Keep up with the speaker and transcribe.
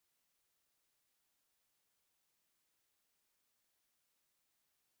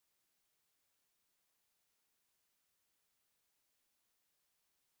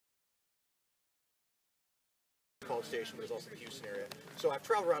Middle Station, but it's also the Houston area. So I've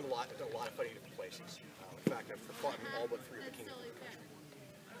traveled around a lot. I've done a lot of fighting in different places. In fact, I've fought in all but 3 of the kingdoms of the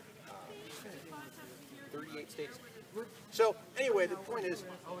country. 38 states. So anyway, the point is,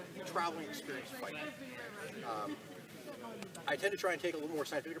 traveling experience fighting. I tend to try and take a little more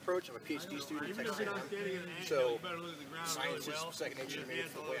scientific approach. I'm a PhD student at Texas A&M, so science is second nature to me.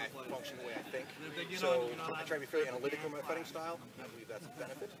 It's the way I function, the way I think. So I try to be fairly analytical in my fighting style. I believe that's a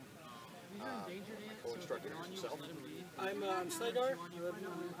benefit. My co-instructor himself. I'm Slagar.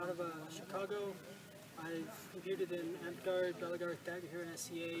 I live out of Chicago. I've competed in Amtgard, Belagar, Dagger here in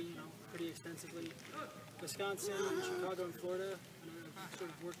SCA, pretty extensively. Wisconsin, Chicago, and Florida. I've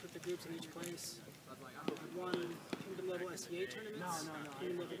sort of worked with the groups in each place. I've won Kingdom level SCA tournaments,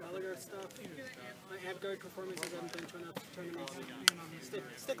 Kingdom level Belagar stuff. My Amtgard performances haven't been to enough tournaments.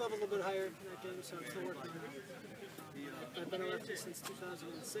 Stick level a little bit higher in that game, so I'm still working on it. I've been a Lefty since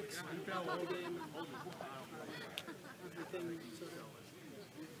 2006. I've been the game and everything sort of.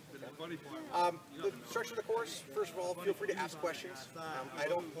 The structure of the course, first of all, feel free to ask questions. I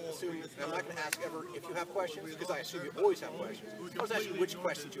don't assume, I'm not going to ask ever if you have questions, because I assume you always have questions. I was asking which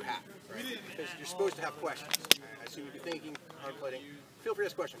questions you have, right? Because you're supposed to have questions. I assume you'd be thinking, contemplating. Feel free to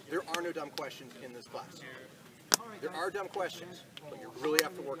ask questions. There are no dumb questions in this class. There are dumb questions, but you really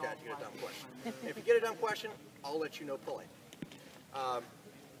have to work at it to get a dumb question. And if you get a dumb question, I'll let you know polite.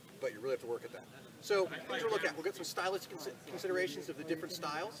 But you really have to work at that. So things we'll look at. We'll get some stylistic considerations of the different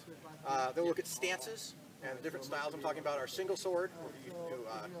styles. Then we'll look at stances and the different styles. I'm talking about our single sword, where you do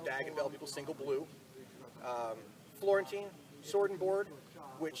dag and bell people single blue. Florentine, sword and board,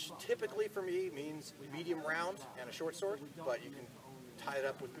 which typically for me means medium round and a short sword, but you can tie it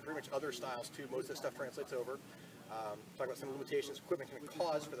up with pretty much other styles too. Most of the stuff translates over. Talk about some limitations equipment can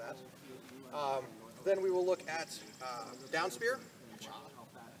cause for that. Then we will look at down spear,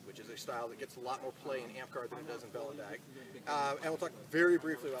 which is a style that gets a lot more play in Amtgard than it does in Bell and Dag. And we'll talk very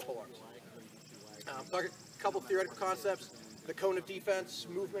briefly about polearms. Talk a couple theoretical concepts, the cone of defense,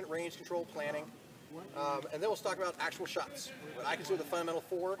 movement, range control, planning. And then we'll talk about actual shots. What I consider the fundamental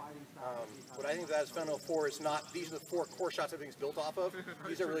 4. What I think that is fundamental 4 is not, these are the 4 core shots everything's built off of.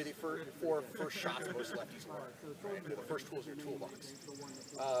 These are really the 4 first shots most lefties learn. Right? They're the first tools in your toolbox.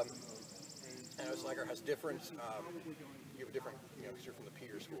 And Slagar has different, you have a different, because you're from the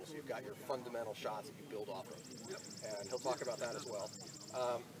Peter school, so you've got your fundamental shots that you build off of. And he'll talk about that as well.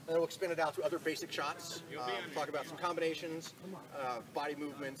 And then we'll expand it out to other basic shots, talk about some combinations, body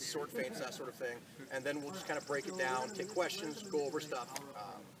movements, sword feints, that sort of thing. And then we'll just kind of break it down, take questions, go over stuff,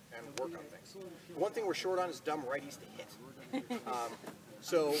 and work on things. One thing we're short on is dumb righties to hit.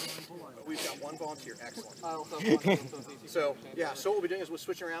 So we've got one volunteer, excellent. So yeah, so what we'll be doing is we'll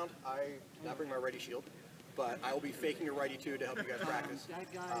switch around. I did not bring my righty shield, but I will be faking a righty too to help you guys practice.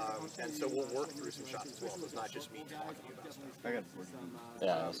 And so we'll work through some shots as well, so it's not just me talking to you about stuff. I got,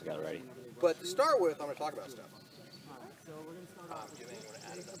 yeah, I also got it ready. But to start with, I'm going to talk about stuff. Do you have anything you want to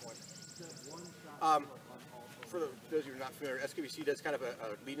add at that point? For those of you who are not familiar, SKBC does kind of a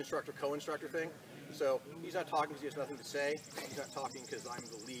lead instructor, co-instructor thing. So he's not talking because he has nothing to say. He's not talking because I'm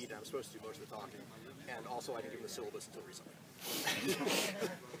the lead and I'm supposed to do most of the talking. And also I didn't give him the syllabus until recently.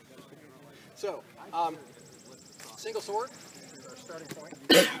 So, single sword is our starting point.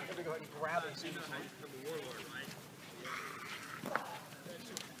 I'm going to go ahead and grab a single sword.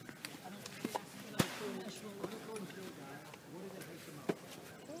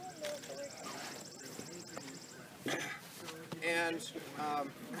 And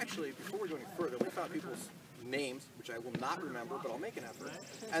actually, before we go any further, we found people's names, which I will not remember, but I'll make an effort.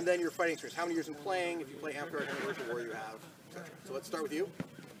 And then your fighting experience. How many years in playing, if you play Amtgard, how many years of war you have, etc. So let's start with you.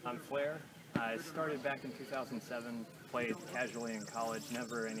 I'm Flair. I started back in 2007, played casually in college,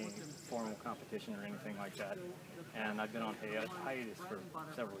 never any formal competition or anything like that. And I've been on hiatus for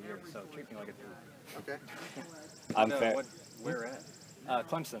several years, so treat me like a dude. Okay. I'm Fair. Where at?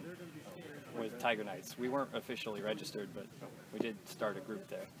 Clemson with Tiger Knights. We weren't officially registered, but we did start a group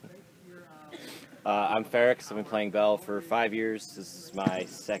there. I'm Ferrix. I've been playing Bell for 5 years. This is my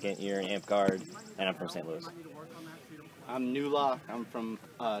 2nd year in Amtgard, and I'm from St. Louis. I'm Newlock. I'm from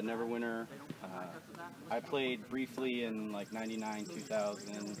Neverwinter. I played briefly in like 99,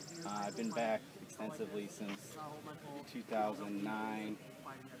 2000. I've been back extensively since 2009,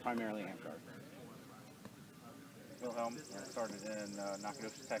 primarily Amtgard. Wilhelm. I started in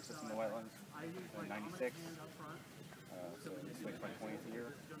Nacogdoches, Texas in the wetlands in 96. So this makes my 20th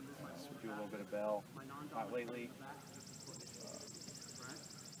year. Do a little bit of Bell. Not lately.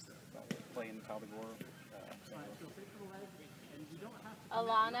 Play in Caldegor.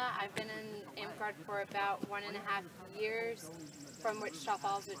 Alana, I've been in Amtgard for about 1.5 years from Wichita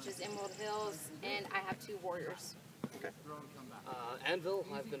Falls, which is Emerald Hills, and I have 2 warriors. Okay. Anvil,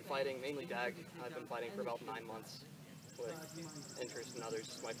 I've been fighting, mainly DAG. I've been fighting for about 9 months with interest in others.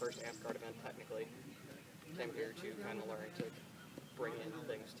 It's my first amp card event, technically. Came here to kind of learn to bring in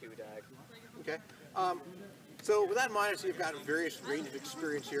things to DAG. Okay. So with that in mind, I see you've got a various range of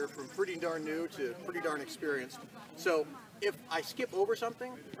experience here, from pretty darn new to pretty darn experienced. So if I skip over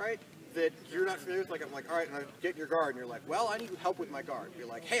something, right, that you're not familiar with, like I'm like, all right, and I get in your guard, and you're like, well, I need help with my guard. You're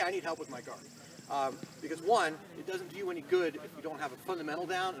like, hey, I need help with my guard. Because one, it doesn't do you any good if you don't have a fundamental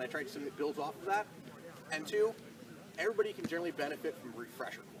down, and I try to do something that builds off of that. And two, everybody can generally benefit from a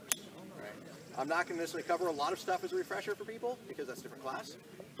refresher course. Right? I'm not going to necessarily cover a lot of stuff as a refresher for people, because that's a different class,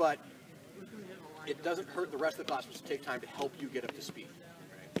 but it doesn't hurt the rest of the class to take time to help you get up to speed.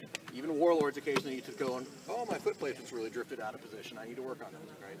 Right? Even warlords occasionally need to go and, oh, my foot placement's really drifted out of position. I need to work on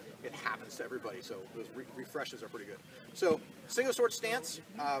that. Right? It happens to everybody, so those refreshes are pretty good. So, single sword stance.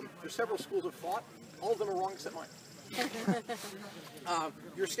 There's several schools of thought. All of them are wrong except mine.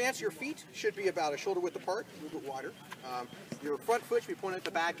 Your stance, your feet should be about a shoulder width apart, a little bit wider. Your front foot should be pointed at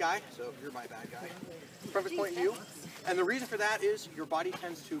the bad guy, so you're my bad guy. Front foot pointing you. And the reason for that is your body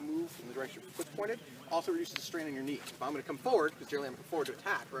tends to move in the direction your foot's pointed, also reduces the strain on your knee. If I'm going to come forward, because generally I'm going to come forward to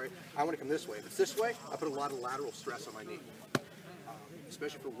attack, right, I want to come this way. If it's this way, I put a lot of lateral stress on my knee.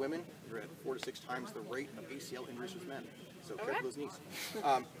 Especially for women, you're at 4 to 6 times the rate of ACL injuries with men. So careful those knees.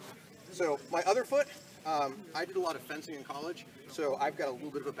 So my other foot, I did a lot of fencing in college, so I've got a little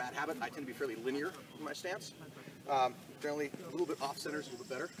bit of a bad habit. I tend to be fairly linear in my stance. Generally, a little bit off center is a little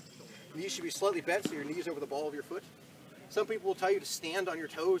bit better. Knees should be slightly bent, so your knees over the ball of your foot. Some people will tell you to stand on your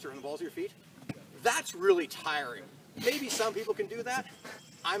toes or on the balls of your feet. That's really tiring. Maybe some people can do that.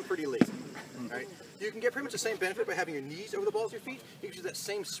 I'm pretty lazy. Right? You can get pretty much the same benefit by having your knees over the balls of your feet. You can use that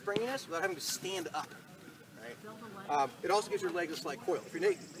same springiness without having to stand up. Right? It also gives your legs a slight coil. If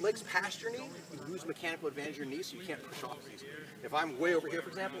your legs past your knee, you lose mechanical advantage of your knee, so you can't push off as easily. If I'm way over here, for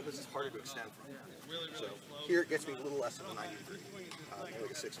example, this is harder to extend from. So here it gets me a little less than a 90 degree,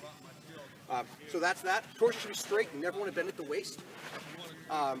 like a 60. So that's that. Torso should be straight. You never want to bend at the waist.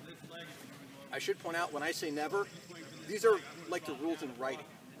 I should point out, when I say never, these are like the rules in writing,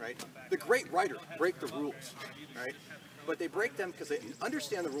 right? The great writers break the rules, right? But they break them because they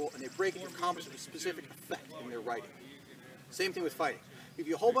understand the rule and they break it to accomplish a specific effect in their writing. Same thing with fighting. If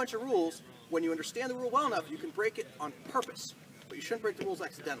you have a whole bunch of rules, when you understand the rule well enough, you can break it on purpose, but you shouldn't break the rules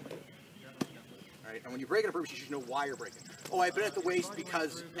accidentally. Right? And when you break it on purpose, you should know why you're breaking. Oh, I've been at the waist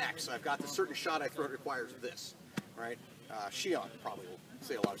because X. I've got this certain shot I throw that requires this. Right? Shion probably will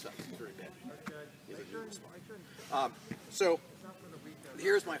say a lot of stuff. He's very bad. He's a little smart. So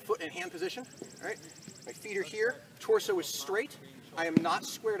here's my foot and hand position. Right? My feet are here. Torso is straight. I am not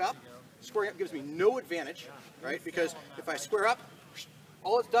squared up. Squaring up gives me no advantage, right? Because if I square up,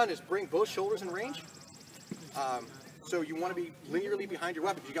 all it's done is bring both shoulders in range. So you want to be linearly behind your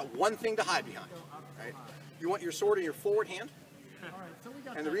weapon. You got one thing to hide behind, right? You want your sword in your forward hand.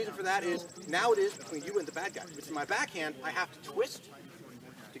 And the reason for that is now it is between you and the bad guy. If it's in my backhand, I have to twist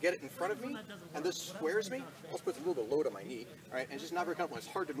to get it in front of me, and this squares me. Also puts a little bit of load on my knee, right? And it's just not very comfortable. It's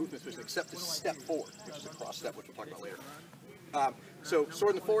hard to move in this position except to step forward, which is a cross step, which we'll talk about later. So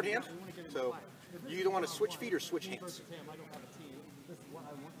sword in the forward hand. So you either want to switch feet or switch hands.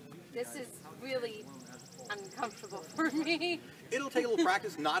 This is really uncomfortable for me. It'll take a little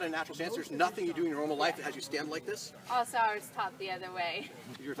practice, not a natural stance. There's nothing you do in your normal life that has you stand like this. Also, I was taught the other way.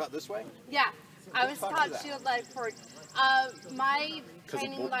 You were taught this way? Yeah, I was taught shield leg forward. My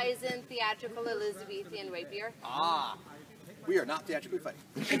training lies in theatrical Elizabethan rapier. Ah, we are not theatrically fighting.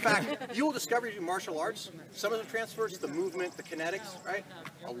 In fact, you will discover you do martial arts. Some of them transfers the movement, the kinetics, right?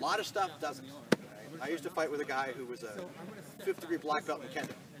 A lot of stuff doesn't. Right? I used to fight with a guy who was a 5th degree black belt in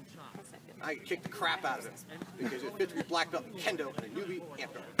Kendo. I kicked the crap out of him because he was a 5th degree black belt in Kendo and a newbie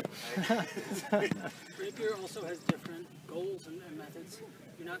amp guard. Rapier also has different goals and methods.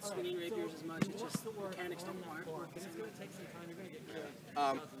 You're not swinging rapiers as much, it's just mechanics don't work.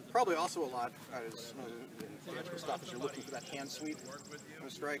 Probably also a lot is theatrical stuff is you're looking for that hand sweep on a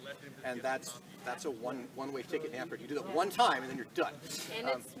strike, and that's a one-way ticket in amp guard. You do that one time and then you're done. And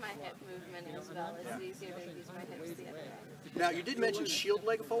it's my hip movement as well. It's easier to use my hips the other way. Now, you did mention shield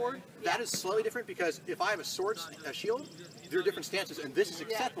leg forward. That is slightly different because if I have a shield, there are different stances, and this is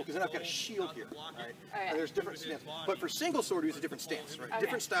acceptable because then I've got a shield here, right? And there's different stances. But for single sword, use a different stance, right? Okay.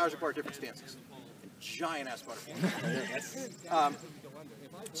 Different styles require different stances. Giant ass butterfly.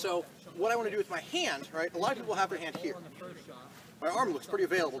 So what I want to do with my hand, right? A lot of people have their hand here. My arm looks pretty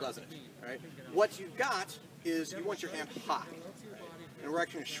available, doesn't it? Right? What you've got is you want your hand high. Right? And we're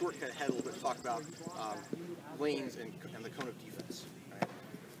actually going to shortcut ahead a little bit to talk about lanes and the cone of defense. Right?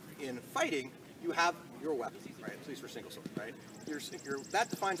 In fighting, you have your weapon, right? At least for single sword, right? That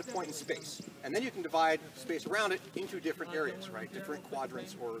defines a point in space, and then you can divide space around it into different areas, right? Different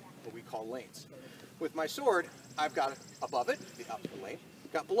quadrants, or what we call lanes. With my sword, I've got above it, the upper lane,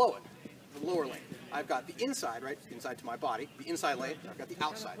 got below it, the lower lane. I've got the inside, right, inside to my body, the inside lane, I've got the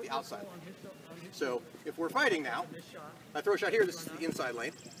outside lane. So if we're fighting now, I throw a shot here, this is the inside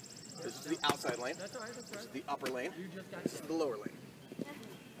lane, this is the outside lane, this is the upper lane, this is the lower lane.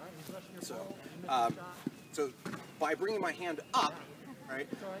 So by bringing my hand up, right,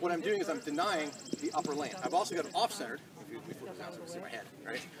 what I'm doing is I'm denying the upper lane. I've also got it off-centered, if you flip this out so you can see my head,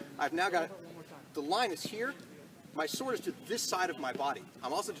 right? I've now got, the line is here, my sword is to this side of my body.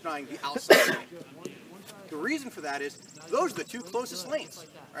 I'm also denying the outside lane. The reason for that is, those are the two closest lanes,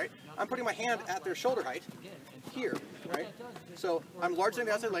 right? I'm putting my hand at their shoulder height, here, right? So I'm largely in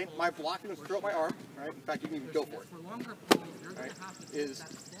the outside lane, my block is throw up my arm, right? In fact, you can even go for it, right?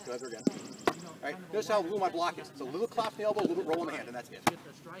 Go over again. Right? Notice how little my block is. It's a little clap in the elbow, a little roll in the hand, and that's it.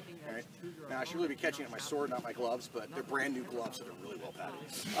 All right? Now, I should really be catching at my sword, not my gloves, but they're brand new gloves, so they're really well padded.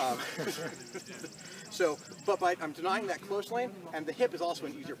 I'm denying that close lane, and the hip is also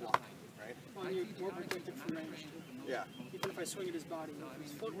an easier block. Right? Well, you're more protected from range. Yeah. Even if I swing at his body, if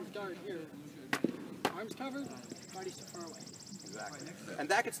he's foot with guard here, arms covered, body's too far away. Exactly. And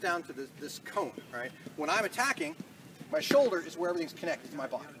that gets down to this cone, right? When I'm attacking, my shoulder is where everything's connected to my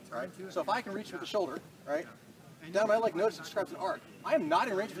body, right? So if I can reach with the shoulder, right, down my leg, notice it describes an arc. I am not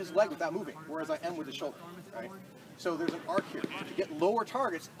in range of his leg without moving, whereas I am with the shoulder, right? So there's an arc here. To get lower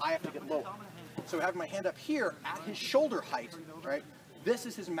targets, I have to get lower. So having my hand up here at his shoulder height, right, this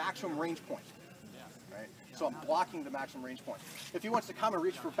is his maximum range point, right? So I'm blocking the maximum range point. If he wants to come and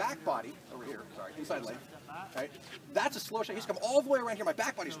reach for back body, over here, sorry, inside leg, right, that's a slow shot. He's come all the way around here. My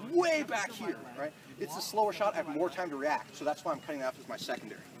back body's way back here, right? It's a slower shot. I have more time to react, so that's why I'm cutting that off as my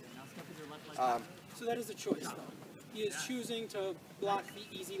secondary. So that is a choice, though. He is choosing to block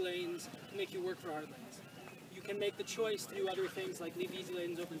the easy lanes to make you work for hard lanes. You can make the choice to do other things like leave easy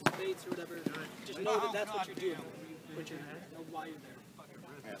lanes open to debates or whatever. Just know that that's what you're doing, but you know why you're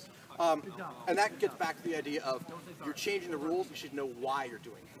there. Yes. And that gets back to the idea of you're changing the rules. You should know why you're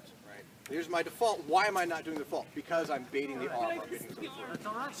doing it. Right? Here's my default. Why am I not doing the default? Because I'm baiting the arm.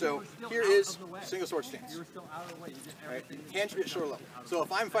 So here is single sword stance. Right? Hand should be at shoulder level. So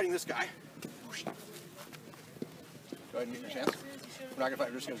if I'm fighting this guy, go ahead and get your chance. We're not going to fight.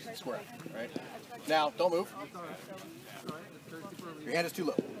 We're just going to square up. Right? Now, don't move. Your hand is too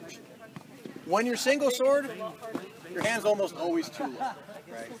low. When you're single sword, your hand's almost always too low.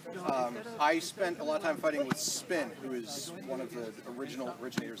 Right? I spent a lot of time fighting with Spin, who is one of the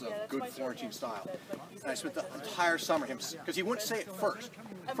originators of good Florentine style. And I spent the entire summer him, because he wouldn't say it first.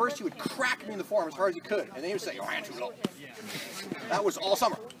 First he would crack me in the forearm as hard as he could, and then he would say, your hand too low. That was all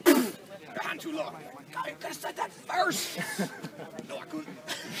summer. Your hand too low. God, you could have said that first. No, I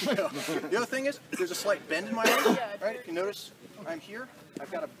couldn't. The other thing is, there's a slight bend in my arm, right? If you notice, I'm here,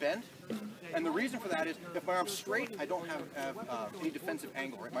 I've got a bend. And the reason for that is, if my arm's straight, I don't have any defensive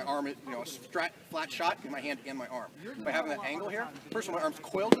angle, right? My arm is, a flat shot in my hand and my arm. By having that angle here, first of all, my arm's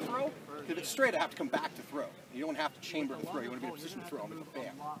coiled to throw. If it's straight, I have to come back to throw. You don't have to chamber to throw. You want to be in a position to throw. I'm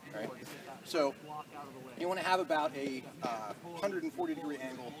bam, right? So you want to have about a 140-degree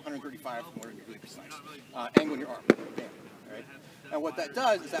angle, 135 if we're really precise, angle in your arm, bam, right? And what that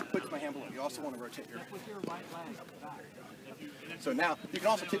does is that puts my hand below. You also want to rotate your So now, you can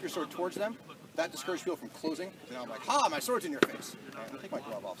also tip your sword towards them. That discourages people from closing. So now I'm like, ha, my sword's in your face. Right, I'm going to take my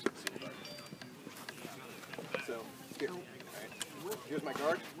glove off so you can see it. So, here. Right. Here's my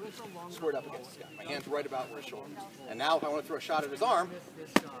guard. Sword up against this guy. My hand's right about where his shoulder is. And now if I want to throw a shot at his arm,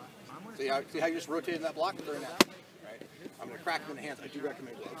 see how you just rotated that block and throw it out. Right? I'm going to crack him in the hands. I do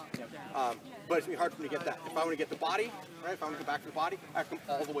recommend gloves. But it's going to be hard for me to get that. If I want to get the body, right, if I want to go back to the body, I have to come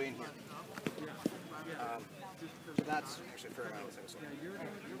all the way in here. So that's actually a fair amount of single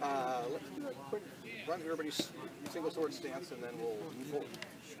sword. Let's do a quick run through everybody's single sword stance, and then we'll move forward.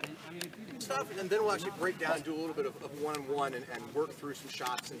 And then we'll actually break down and do a little bit of one-on-one and work through some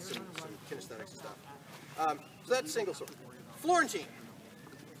shots and some kinesthetics and stuff. So that's single sword. Florentine.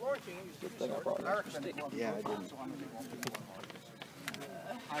 Florentine. I recommend gloves. Yeah, I didn't.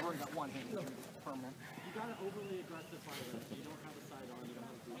 I've already got one hand permanent. You got an overly aggressive fighter. You don't have a sidearm. You don't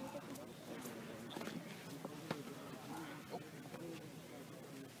have a boot.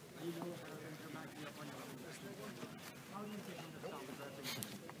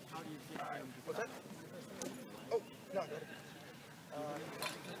 What's that? Oh, no. All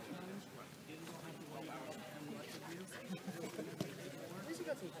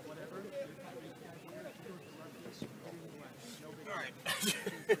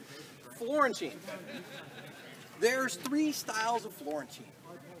right. Florentine. There's 3 styles of Florentine.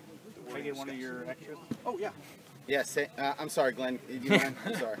 Can I get one of your extras? Oh, yeah. Yes, I'm sorry, Glenn. Do you mind?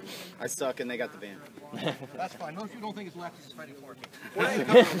 I'm sorry. I suck and they got the van. That's fine. Most people don't think it's Lefty's is fighting Florentine. We're not going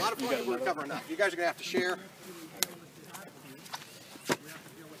to cover a lot of Florentine. We're going to cover enough. You guys are going to have to share.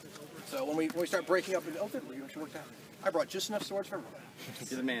 So when we start breaking up, oh, good, we actually worked out. I brought just enough swords for everyone.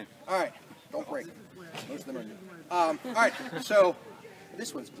 You're the man. All right, don't break them. Most of them are new. All right, so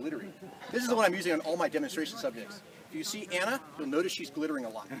this one's glittering. This is the one I'm using on all my demonstration subjects. If you see Anna, you'll notice she's glittering a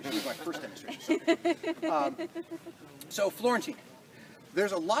lot. She was my first demonstration subject. So Florentine.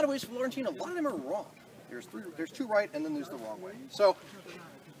 There's a lot of ways for Florentine. A lot of them are wrong. There's 2 right, and then there's the wrong way. So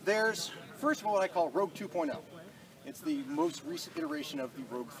there's, first of all, what I call Rogue 2.0. It's the most recent iteration of the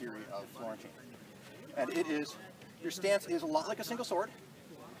rogue theory of Florentine. And it is, your stance is a lot like a single sword.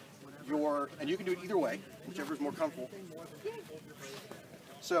 And you can do it either way, whichever is more comfortable.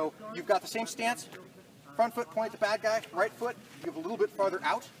 So you've got the same stance, front foot point at the bad guy, right foot, you have a little bit farther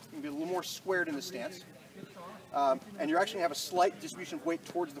out, you can be a little more squared in the stance. And you actually have a slight distribution of weight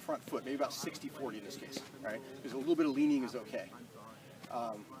towards the front foot, maybe about 60-40 in this case, right? Because a little bit of leaning is okay.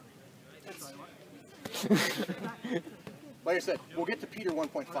 Like I said, we'll get to Peter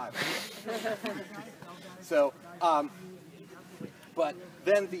 1.5. So, but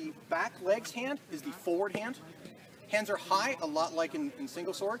then the back legs hand is the forward hand. Hands are high, a lot like in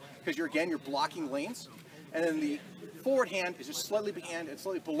single sword, because you're blocking lanes. And then the forward hand is just slightly behind and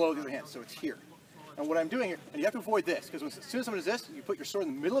slightly below the other hand, so it's here. And what I'm doing here, and you have to avoid this, because as soon as someone does this, you put your sword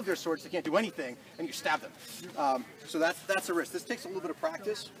in the middle of their sword so they can't do anything, and you stab them. So that's a risk. This takes a little bit of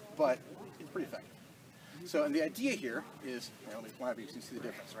practice, but it's pretty effective. So, and the idea here is, let me want you to see the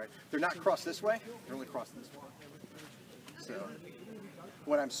difference, right? They're not crossed this way, they're only crossed this way. So,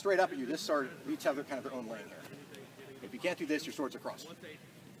 when I'm straight up at you, this sword, we each have their kind of their own lane here. If you can't do this, your swords are crossed.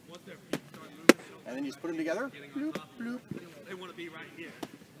 And then you just put them together, bloop, bloop. They want to be right here.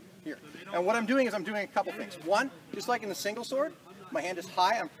 Here. And what I'm doing is I'm doing a couple things. One, just like in the single sword, my hand is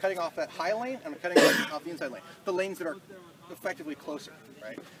high, I'm cutting off that high lane, and I'm cutting off the inside lane. The lanes that are effectively closer,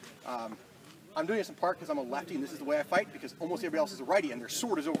 right? I'm doing this in part because I'm a lefty and this is the way I fight, because almost everybody else is a righty and their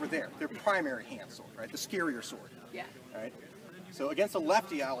sword is over there. Their primary hand sword, right? The scarier sword. Yeah. Right? So against a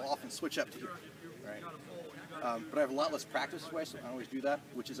lefty, I'll often switch up to here, right? But I have a lot less practice this way, so I always do that,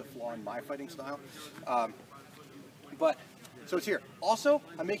 which is a flaw in my fighting style. So it's here. Also,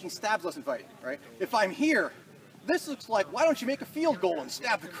 I'm making stabs less in fighting, right? If I'm here, this looks like, why don't you make a field goal and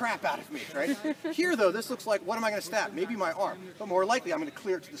stab the crap out of me, right? Here, though, this looks like, what am I going to stab? Maybe my arm. But more likely, I'm going to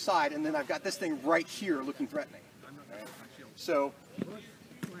clear it to the side, and then I've got this thing right here looking threatening. Right? So,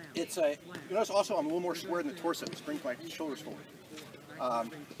 it's a, you notice also I'm a little more squared in the torso. This brings my shoulders forward.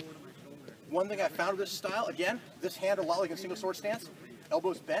 One thing I found with this style, again, this hand a lot like a single sword stance.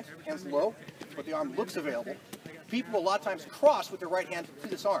 Elbows bent, hands low, but the arm looks available. People a lot of times cross with their right hand to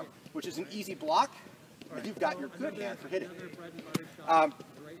this arm, which is an easy block. And you've got your good hand for hitting.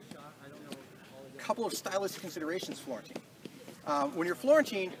 Couple of stylistic considerations, Florentine. When you're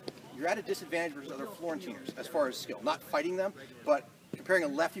Florentine, you're at a disadvantage versus other Florentiners as far as skill. Not fighting them, but comparing a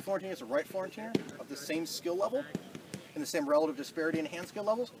lefty Florentine as a right Florentiner of the same skill level and the same relative disparity in hand skill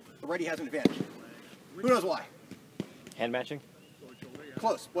levels, the righty has an advantage. Who knows why? Hand matching?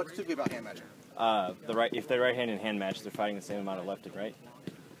 Close. What's typically about hand matching? If they're right hand and hand match, they're fighting the same amount of left and right.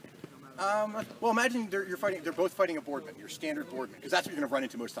 Well, imagine they're both fighting a boardman, your standard boardman, because that's what you're going to run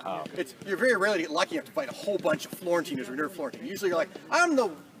into most of the time. Oh, okay. You're very rarely get lucky enough to fight a whole bunch of Florentiners or near Florentine. Usually you're like, I'm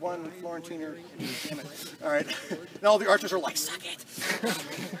the one Florentiner, damn it. All right. And all the archers are like, suck it.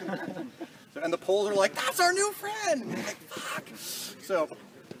 And the Poles are like, that's our new friend. And like, fuck. So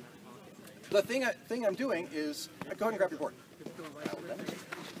the thing I'm doing is, go ahead and grab your board.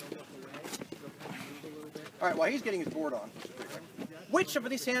 All right, while he's getting his board on, which of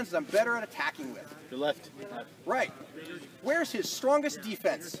these hands I'm better at attacking with? The left. Right. Where's his strongest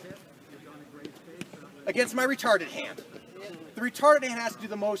defense? Against my retarded hand. The retarded hand has to do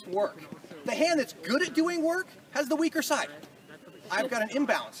the most work. The hand that's good at doing work has the weaker side. I've got an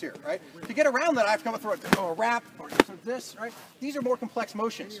imbalance here, right? To get around that, I have to come up through a wrap or this, right? These are more complex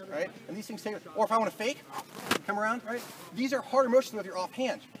motions, right? And these things take, or if I want to fake, come around, right? These are harder motions with your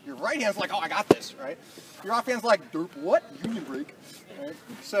offhand. Your right hand's like, oh, I got this, right? Your offhand's like, derp, what? Union break, right?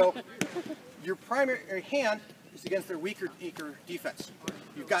 So your primary hand is against their weaker defense.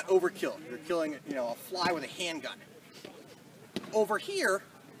 You've got overkill. You're killing, a fly with a handgun. Over here,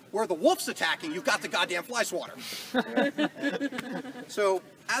 where the wolf's attacking, you've got the goddamn fly swatter. So,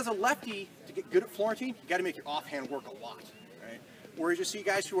 as a lefty, to get good at Florentine, you got to make your offhand work a lot, right? Whereas you see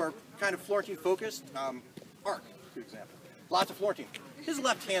guys who are kind of Florentine focused, Arc, good example. Lots of Florentine. his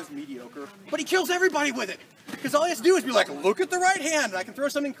left hand's mediocre, but he kills everybody with it. Because all he has to do is be like, look at the right hand, I can throw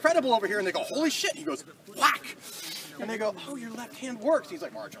something incredible over here, and they go, holy shit, and he goes, whack! And they go, oh, your left hand works. He's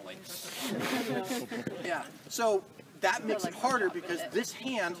like, marginally. Yeah, so that makes it harder because this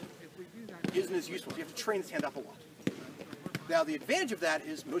hand isn't as useful. You have to train this hand up a lot. Now, the advantage of that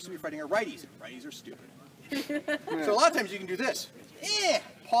is most of you fighting are righties. Righties are stupid. So a lot of times you can do this.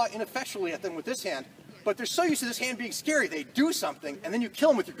 Paw ineffectually at them with this hand, but they're so used to this hand being scary, they do something, and then you kill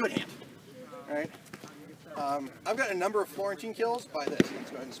them with your good hand. All right? I've got a number of Florentine kills by this. Let's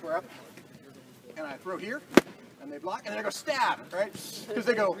go ahead and square up. And I throw here, and they block, and then I go stab, right? Because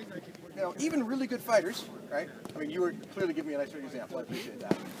they go, you know, even really good fighters, right? I mean, you were clearly giving me a nice example. I appreciate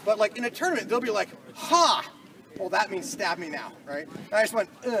that. But like in a tournament, they'll be like, ha! Well, that means stab me now, right? And I just went,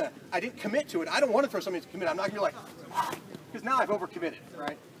 ugh. I didn't commit to it. I don't want to throw something to commit. I'm not going to be like, because now I've overcommitted,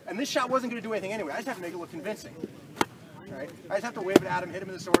 right? And this shot wasn't going to do anything anyway. I just have to make it look convincing, right? I just have to wave it at him, hit him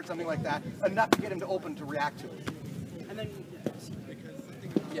with a sword, something like that, enough to get him to open to react to it. And then,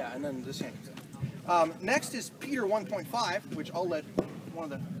 yeah, and then this hand. Next is Peter 1.5, which I'll let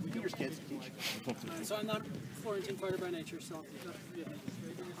one of the Peter's kids teach. So I'm not a Florentine fighter by nature, so forgive me.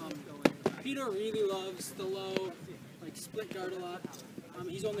 Peter really loves the low, like split guard a lot.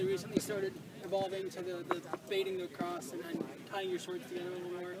 He's only recently started evolving to the baiting the cross and tying your swords together a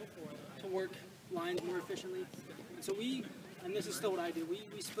little more to work lines more efficiently. And so and this is still what I do,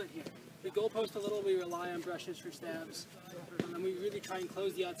 we split here. We goalpost a little, we rely on brushes for stabs, and we really try and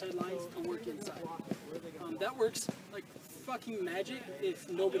close the outside lines to work inside. That works like fucking magic if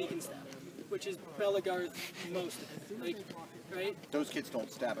nobody can stab, which is Belagarth most of it. Like, right? Those kids don't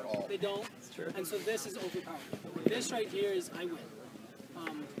stab at all. They don't, and so this is overpowered. This right here is I win.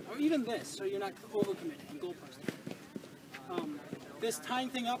 Or even this, so you're not overcommitting and goalposting. This tying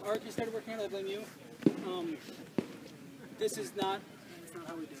thing up, Ark, you started working on it, I blame you. This is not, that's not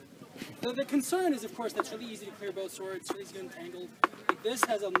how we do it. The concern is, of course, that's really easy to clear both swords, really easy to get entangled. Like, this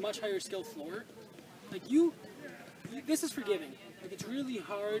has a much higher skill floor. Like, this is forgiving. Like, it's really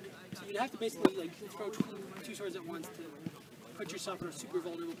hard, so you'd have to basically, like, throw two swords at once to put yourself in a super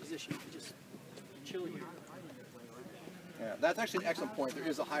vulnerable position to just chill here. Yeah, that's actually an excellent point. There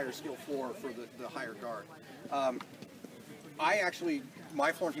is a higher skill floor for the higher guard.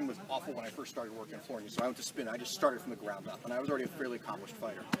 My Florentine was awful when I first started working at Florentine, so I went to spin. I just started from the ground up, and I was already a fairly accomplished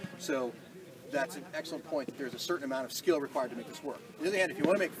fighter. So that's an excellent point that there's a certain amount of skill required to make this work. On the other hand, if you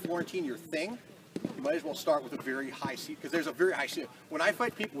want to make Florentine your thing, you might as well start with a very high seat, because there's a very high seat. When I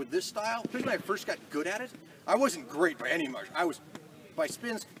fight people with this style, because when I first got good at it, I wasn't great by any measure. I was, by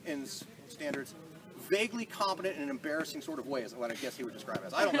spins and standards, vaguely competent in an embarrassing sort of way is what I guess he would describe it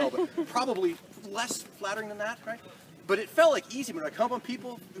as. I don't know, but probably less flattering than that, right? But it felt like easy. When I come on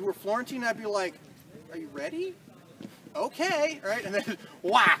people who were Florentine, I'd be like, are you ready? Okay, right? And then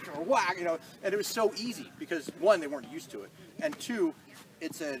whack, or whack, you know, and it was so easy because one, they weren't used to it, and two, I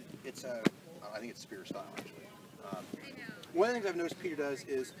think it's spear style, actually. One of the things I've noticed Peter does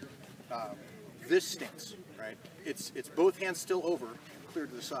is this stance, right? It's both hands still over, clear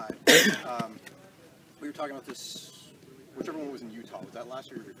to the side. We were talking about this, whichever one was in Utah. Was that last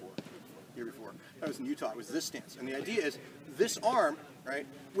year or before? Year before. That was in Utah. It was this stance. And the idea is this arm, right,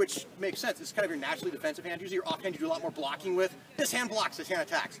 which makes sense. It's kind of your naturally defensive hand. Usually your offhand you do a lot more blocking with. This hand blocks, this hand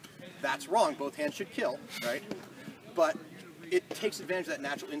attacks. That's wrong. Both hands should kill, right? But it takes advantage of that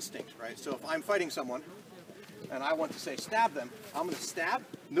natural instinct, right? So if I'm fighting someone and I want to say stab them, I'm going to stab.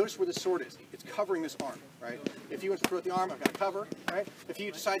 Notice where the sword is. It's covering this arm, right? If he wants to throw at the arm, I've got cover, right? If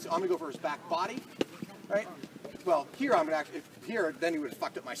he decides I'm going to go for his back body, right? Well, here I'm going to then he would have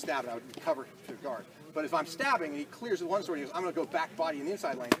fucked up my stab and I would cover to guard. But if I'm stabbing and he clears with one sword, he goes, I'm going to go back body in the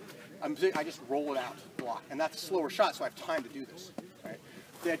inside lane. I just roll it out, block, and that's a slower shot, so I have time to do this. Right?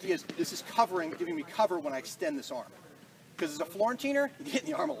 The idea is this is covering, giving me cover when I extend this arm. Because as a Florentiner, you get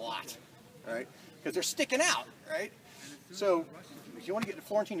in the arm a lot, right? Because they're sticking out, right? So if you want to get to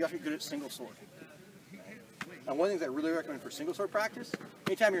Florentine, you have to be good at single sword. Right? And one of the things I really recommend for single sword practice,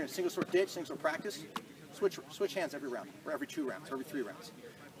 anytime you're in a single sword ditch, single sword practice, switch hands every round, or every 2 rounds, or every 3 rounds.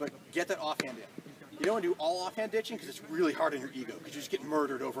 But get that offhand in. You don't want to do all offhand ditching because it's really hard on your ego because you just get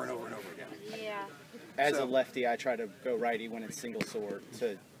murdered over and over and over again. Yeah. As a lefty, I try to go righty when it's single sword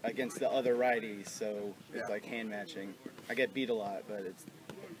against the other righties, so it's like hand matching. I get beat a lot, but it's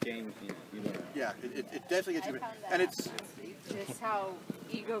game, you know. Yeah, it definitely gets you. And it's just how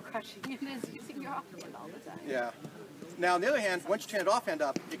ego crushing it is using your offhand all the time. Yeah. Now, on the other hand, once you turn it offhand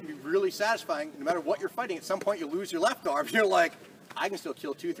up, it can be really satisfying. No matter what you're fighting, at some point you lose your left arm. You're like, I can still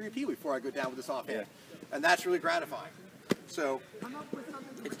kill 2 or 3 people before I go down with this offhand. Yeah. And that's really gratifying. So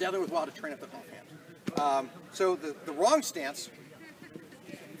it's definitely worthwhile to train up the offhand. So the wrong stance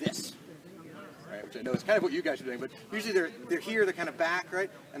this, right? Which I know is kind of what you guys are doing, but usually they're here, they're kind of back, right?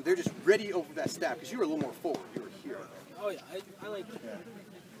 And they're just ready over that stab because you were a little more forward. You were here. Oh yeah, I like.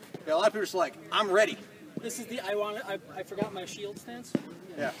 Yeah, a lot of people are just like, I'm ready. This is the I forgot my shield stance.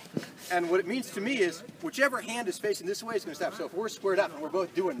 Yeah. And what it means to me is whichever hand is facing this way is going to stab. So if we're squared up and we're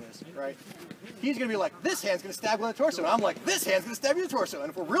both doing this, right? He's going to be like, this hand's going to stab you in the torso. And I'm like, this hand's going to stab you in the torso. And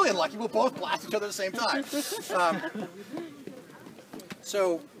if we're really unlucky, we'll both blast each other at the same time.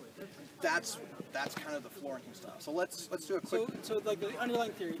 So that's kind of the Florentine style. So let's do a quick. So like the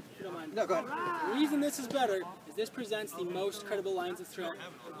underlying theory, if you don't mind. No, go ahead. The reason this is better is this presents the most credible lines of threat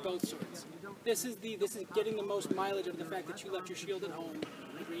of both swords. This is getting the most mileage of the fact that you left your shield at home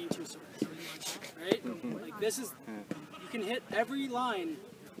and bringing two swords. Right? Like this is, you can hit every line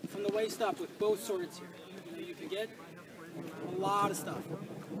from the waist up with both swords here. You know, you can get a lot of stuff.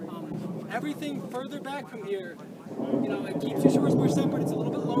 Everything further back from here, you know, it keeps your swords more separate. It's a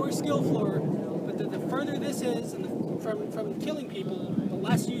little bit lower skill floor, but the further this is, and from killing people, the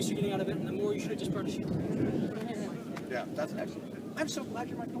less use you're getting out of it, and the more you should have just brought a shield. Yeah, that's excellent. I'm so glad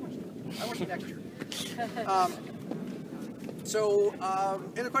you're my coach. I want you next year.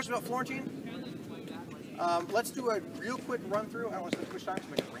 Any question about Florentine? Let's do a real quick run through. I don't want to spend too much time to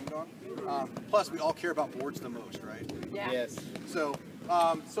make it rain on. Plus, we all care about boards the most, right? Yeah. Yes. So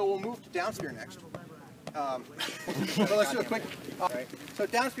we'll move to down spear next. So let's do a quick. Right. So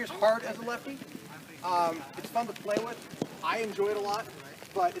down spear is hard as a lefty. It's fun to play with. I enjoy it a lot,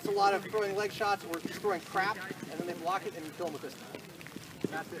 but it's a lot of throwing leg shots or just throwing crap, and then they block it and you kill them with this.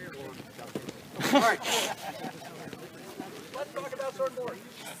 That's it. All right. Let's talk about sword board.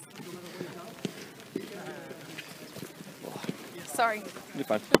 Sorry. You're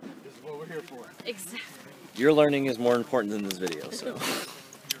fine. This is what we're here for. Exactly. Your learning is more important than this video, so.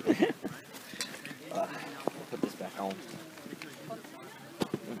 Put this back on.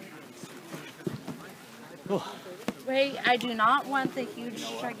 Wait, I do not want the huge,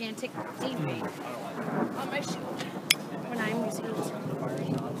 gigantic TV on my shield when I'm using it.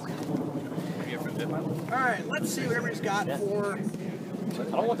 All right, let's see what everybody's got for I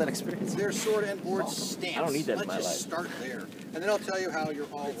don't want that experience. their sword and board stance. I don't need that in Let's my just life. start there, and then I'll tell you how you're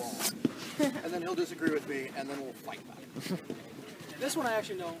all wrong, and then he'll disagree with me, and then we'll fight about it. This one I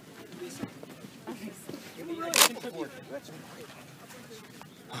actually know. This,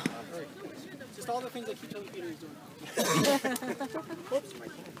 just all the things I keep telling Peter he's doing. Oops.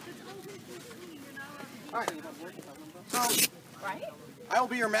 All right. So, Right? I will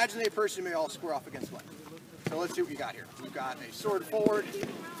be your imaginary person. You may all square off against one. So let's see what we got here. We've got a sword forward,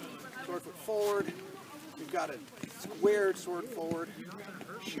 sword foot forward. We've got a squared sword forward,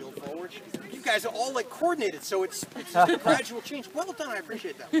 shield forward. You guys are all like coordinated, so it's a gradual change. Well done, I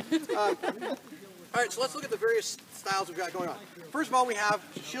appreciate that. All right, so let's look at the various styles we've got going on. First of all, we have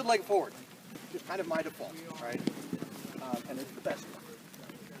shield leg forward, which is kind of my default, right? And it's the best one.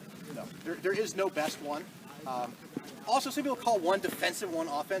 No, there is no best one. Also, some people call one defensive, one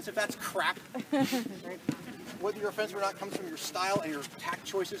offensive. That's crap. Right? Whether you're offensive or not comes from your style and your attack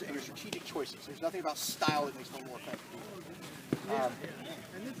choices and your strategic choices. There's nothing about style that makes one more effective.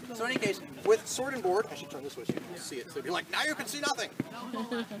 So in any case, with sword and board, I should turn this way so you can see it. So you're like, now you can see nothing.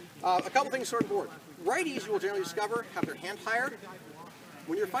 A couple things sword and board. Righties, you will generally discover, have their hand higher.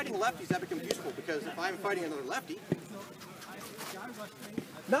 When you're fighting lefties, that becomes useful because if I'm fighting another lefty,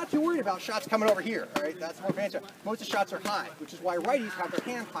 not too worried about shots coming over here, all right? That's more fancy. Most of the shots are high, which is why righties have their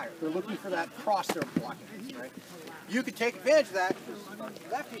hand higher. They're looking for that cross they're blocking, right? You can take advantage of that because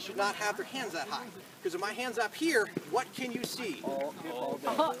lefties should not have their hands that high. Because if my hand's up here, what can you see?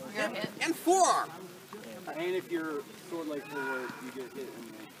 And forearm. And if you're sword leg forward, you get hit.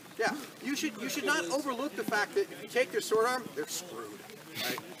 Yeah, you should not overlook the fact that if you take their sword arm, they're screwed.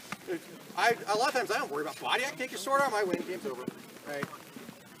 Right? A lot of times I don't worry about body. I can take your sword arm, I win. Game's over. Right?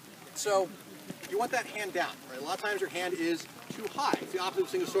 So you want that hand down. Right? A lot of times your hand is too high. It's the opposite of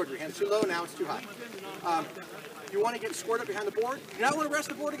single sword. Your hand's too low, now it's too high. You want to get squared up behind the board. You do not want to rest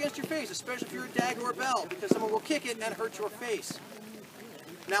the board against your face, especially if you're a dagger or a bell, because someone will kick it and hurt your face.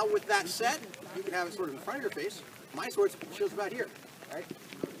 Now with that said, you can have it sort of in front of your face. My sword shield's about here. Right?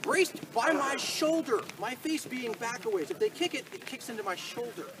 Braced by my shoulder, my face being back a ways. If they kick it, it kicks into my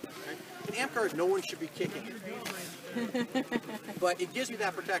shoulder. Right? In amp cards, no one should be kicking it. But it gives me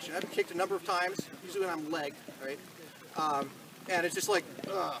that protection. I've kicked a number of times, usually when I'm legged, right? And it's just like,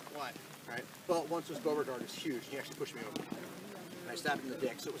 what? Right? Well, once this Beauregard is huge, he actually pushed me over. And I stabbed him in the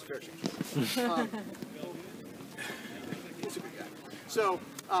dick, so it was fair change. He's a good guy. So,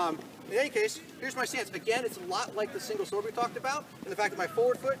 in any case, here's my stance. Again, it's a lot like the single sword we talked about, and the fact that my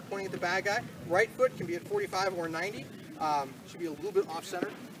forward foot pointing at the bad guy, right foot can be at 45 or 90, should be a little bit off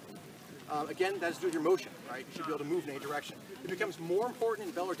center. Again, that has to do with your motion, right? You should be able to move in any direction. It becomes more important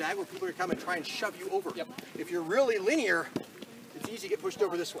in bell or dag where people are going to come and try and shove you over. Yep. If you're really linear, it's easy to get pushed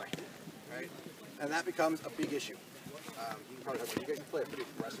over this way, right? And that becomes a big issue. You play a pretty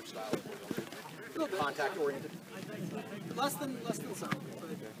aggressive style, a little contact oriented. Less than some.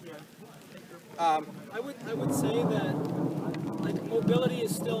 I would say that like mobility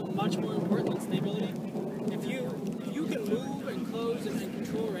is still much more important than stability. If you can move and close and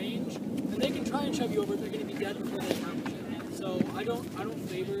control range, then they can try and shove you over. They're going to be dead before they accomplish it. So I don't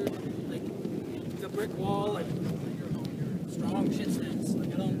favor like the brick wall and strong shit stance.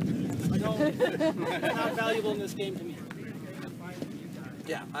 Like I don't. It's not valuable in this game to me.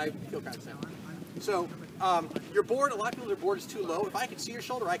 Yeah, I feel kind of the same. So your board, a lot of people, their board is too low. If I can see your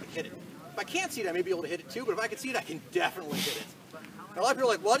shoulder, I can hit it. If I can't see it, I may be able to hit it too, but if I can see it, I can definitely hit it. And a lot of people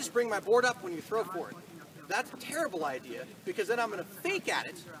are like, well, I'll just bring my board up when you throw for it. That's a terrible idea, because then I'm going to fake at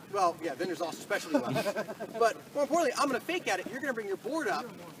it. Well, yeah, then there's also specialty levels. But more importantly, I'm going to fake at it, you're going to bring your board up,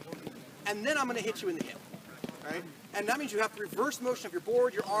 and then I'm going to hit you in the hip. Right? And that means you have to reverse the motion of your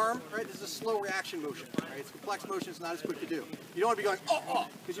board, your arm, right? This is a slow reaction motion, right? It's a complex motion, it's not as quick to do. You don't want to be going, oh,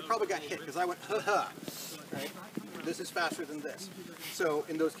 because you probably got hit, because I went, ha, right? This is faster than this. So,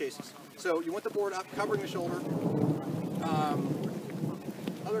 in those cases. So, you want the board up, covering the shoulder.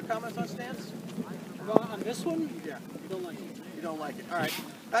 Other comments on stance? On this one? Yeah. You don't like it. You don't like it. All right.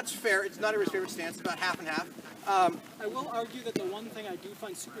 That's fair. It's not everybody's favorite stance. It's about half and half. I will argue that the one thing I do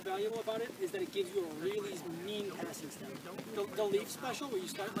find super valuable about it is that it gives you a really mean passing step. The leaf special, where you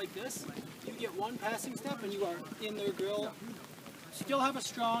start like this, you get one passing step and you are in their grill, still have a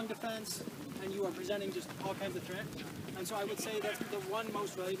strong defense, and you are presenting just all kinds of threat. And so I would say that the one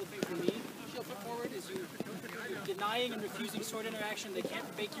most valuable thing for me, shield foot forward, is you're denying and refusing sword interaction. They can't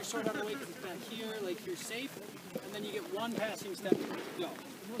fake your sword out of the way because it's back here, like you're safe, and then you get one passing step and go.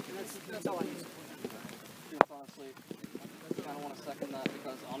 And that's how I use it. Honestly, I kind of want to second that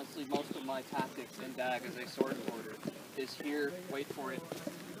because honestly, most of my tactics in DAG as a sword quarter is here, wait for it,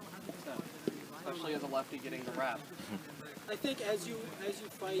 especially as a lefty getting the wrap. I think as you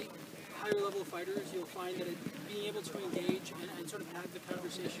fight higher level fighters, you'll find that being able to engage and sort of have the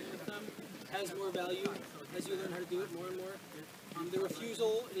conversation with them has more value as you learn how to do it more and more. The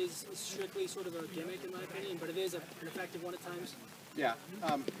refusal is strictly sort of a gimmick in my opinion, but it is an effective one at times. Yeah,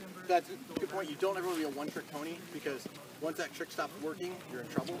 that's a good point. You don't ever want to be a one-trick pony, because once that trick stops working, you're in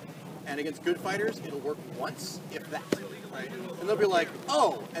trouble. And against good fighters, it'll work once, if that, right? And they'll be like,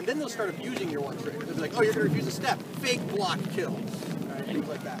 oh, and then they'll start abusing your one trick. They'll be like, oh, you're going to refuse a step, fake block kill, right? Things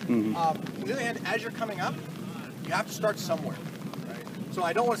like that. On the other hand, as you're coming up, you have to start somewhere, right? So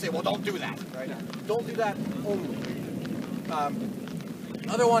I don't want to say, well, don't do that, right? Don't do that only.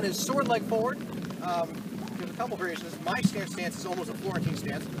 Other one is sword leg forward. There's a couple variations. My stance is almost a Florentine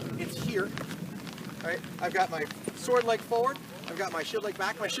stance. It's here, right? I've got my sword leg forward. I've got my shield leg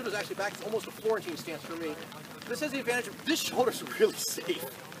back. My shield is actually back. It's almost a Florentine stance for me. This has the advantage of this shoulder's really safe.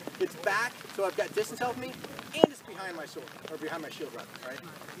 It's back, so I've got distance helping me, and it's behind my sword, or behind my shield rather, right?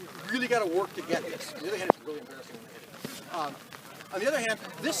 You really got to work to get this. On the other hand, it's really embarrassing when I hit it. On the other hand,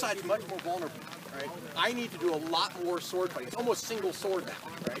 this side is much more vulnerable. Right? I need to do a lot more sword fighting. It's almost single sword now,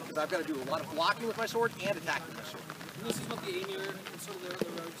 right? Because I've got to do a lot of blocking with my sword and attacking with my sword. And this is what the Amir and sort of the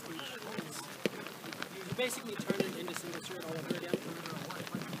rogues teach. You basically turn it into single sword all over again.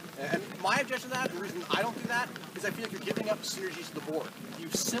 And my objection to that, and the reason I don't do that, is I feel like you're giving up synergies to the board.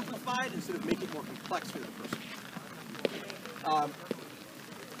 You've simplified instead of making it more complex for the person.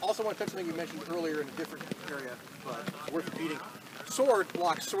 Also want to touch something you mentioned earlier in a different area, but it's worth repeating. Sword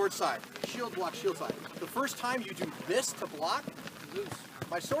blocks sword side. Shield blocks shield side. The first time you do this to block, you lose.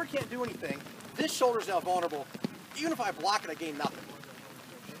 My sword can't do anything. This shoulder is now vulnerable. Even if I block it, I gain nothing.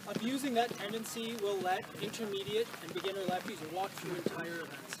 Abusing that tendency will let intermediate and beginner lefties walk through entire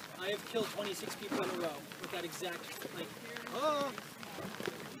events. I have killed 26 people in a row with that exact, and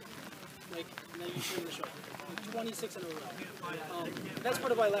then you swing the shoulder. 26 in a row. That's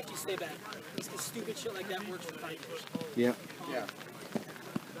part of why lefties stay back. It's the stupid shit like that works for 5 years. Yeah. Yeah.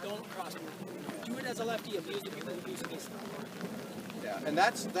 Don't cross me. Do it as a lefty, abuse the people who abuse against them. Yeah, and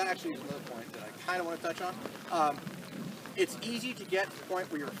that actually is another point that I kind of want to touch on. It's easy to get to the point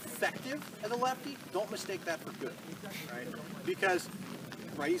where you're effective as a lefty. Don't mistake that for good, right? Because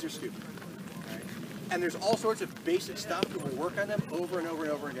righties are stupid, right? And there's all sorts of basic stuff that will work on them over and over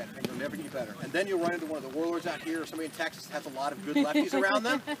and over again, and you'll never get better. And then you'll run into one of the warlords out here, or somebody in Texas that has a lot of good lefties around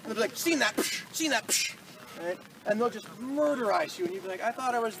them, and they'll be like, seen that, right? And they'll just murderize you, and you'll be like, I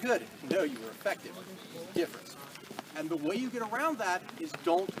thought I was good. No, you were effective. Difference. And the way you get around that is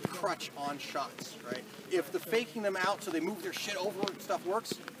don't crutch on shots, right? If the faking them out so they move their shit over and stuff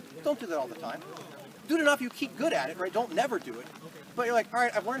works, Don't do that all the time. Do it enough you keep good at it, right? Don't never do it. But you're like, all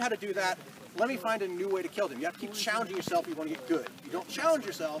right, I've learned how to do that. Let me find a new way to kill them. You have to keep challenging yourself if you want to get good. If you don't challenge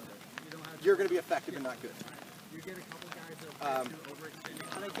yourself, you're going to be effective and not good.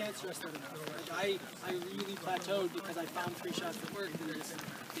 And I can't stress that enough. Like I really plateaued because I found 3 shots that worked and just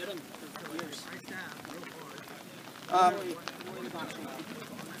did them for years.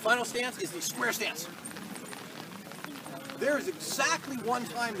 Final stance is the square stance. There is exactly one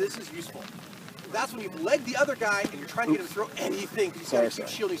time this is useful. That's when you've legged the other guy and you're trying to get him to throw anything because he's got a huge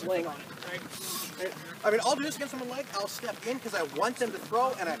shield he's laying on it. Right? I mean, I'll do this against someone's leg. I'll step in because I want them to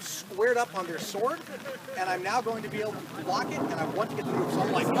throw, and I've squared up on their sword, and I'm now going to be able to block it, and I want to get the move. So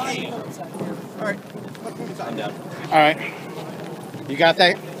I'm like, hey. All right, let's move inside. I'm down. All right. You got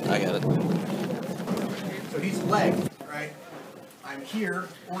that? I got it. So he's legged, right? I'm here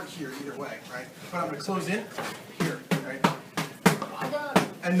or here, either way, right? But I'm going to close in here, right?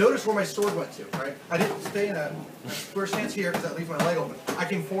 And notice where my sword went to, right? I didn't stay in a square stance here because that leaves my leg open. I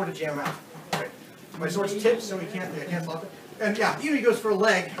came forward to jam out, right? My sword's tipped, so he can't stop it. And yeah, even if he goes for a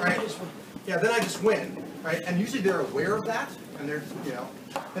leg, right? Yeah, then I just win, right? And usually they're aware of that, and they're, you know.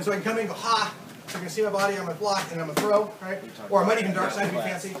 And so I can come in and go, ha! So you can see my body, I'm going to block, and I'm going to throw, right? Or I might even dark side to be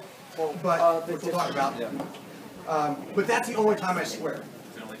fancy, but which we'll talk about. But that's the only time I swear.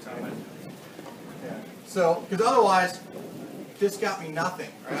 The only time. Yeah. So, because otherwise, this got me nothing.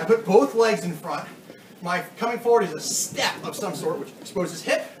 Right? I put both legs in front. My coming forward is a step of some sort, which exposes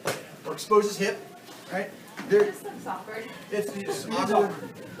hip or exposes hip. Right? This looks awkward. It's awkward.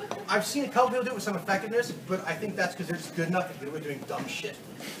 I've seen a couple people do it with some effectiveness, but I think that's because they're just good enough to do it doing dumb shit.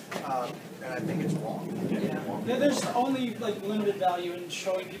 And I think it's wrong. Yeah, there's only like limited value in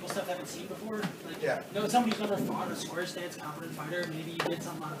showing people stuff they haven't seen before. Like, Yeah. You know, somebody who's never fought a square stance competent fighter, maybe you get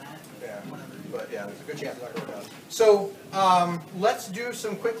something out of that. Yeah. Whatever. But yeah, there's a good chance it's not going to work out. So let's do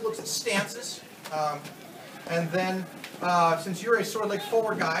some quick looks at stances. And then, since you're a sword leg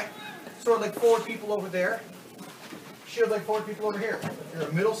forward guy, sword leg forward people over there, shield leg forward people over here. If you're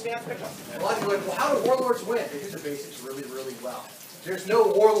a middle stance, pick one. A lot of people are like, well, how do warlords win? They do the basics really, really well. There's no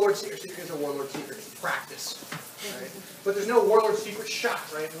warlord secret. There's a warlord secret. It's practice. Right? But there's no warlord secret shot,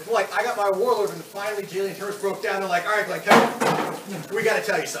 right? It was like, I got my warlord and finally Jalen Turris broke down. They're like, all right, Glenn, come on. We got to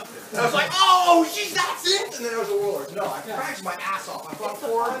tell you something. And I was like, oh, geez, that's it. And then I was a warlord. No, I practiced my ass off. I fought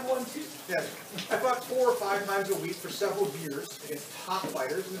 4 or 5 times a week for several years against top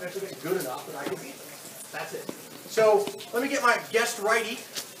fighters and eventually get good enough that I could beat them. That's it. So let me get my guest righty.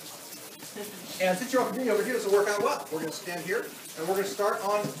 And since you're over here, this will work out well. We're going to stand here, and we're going to start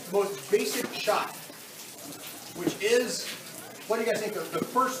on the most basic shot, which is, what do you guys think the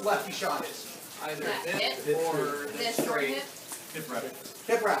first lefty shot is? Either This hip or straight. Hip wrap.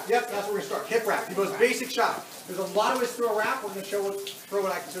 Hip wrap. Yep, that's where we're going to start. Hip wrap, the most basic shot. There's a lot of ways to throw a wrap. We're going to show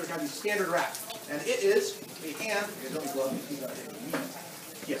what I consider kind of the standard wrap. And it is a hand. You guys don't glove me.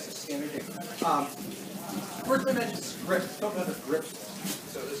 Yes, it's standard thing. First thing I mentioned is grip. Don't have the grip.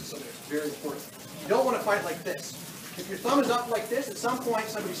 So this is something that's very important. You don't want to fight like this. If your thumb is up like this, at some point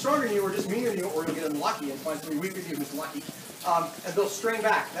somebody's stronger than you or just meaner than you, or you'll get unlucky and find somebody weaker than you who's lucky. And they'll strain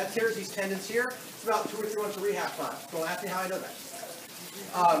back. That tears these tendons here. It's about 2 or 3 months of rehab time. Don't ask me how I know that.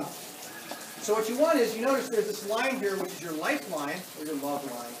 So what you want is, you notice there's this line here, which is your lifeline, or your love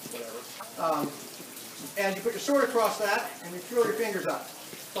line, whatever. And you put your sword across that, and you throw your fingers up.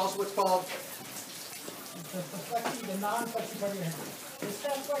 It's also what's called The non-flexi part of your hand. This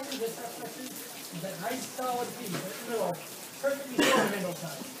half flexi, this half flexi, is that nice solid piece right in the middle, perfectly sword handle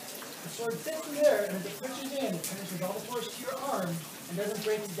size. The sword sits in there, and as it pushes in, it transfers all the force to your arm and doesn't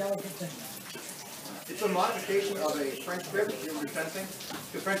break the delicate thing. It's a modification of a French grip if you're fencing.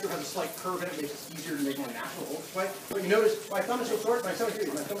 Because French grip has a slight curve in it, makes it easier to make more natural hold play. But you notice my thumb is so short, my thumb is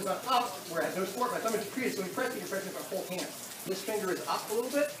here. My thumb is not up, where it has no support. My thumb is created, so when you press it, you're pressing with my whole hand. This finger is up a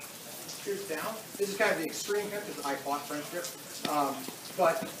little bit. Here's down. This is kind of the extreme grip because I fought French grip.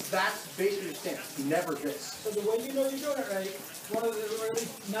 But that's basically your stance. Never this. So the way you know you're doing it right, one of the really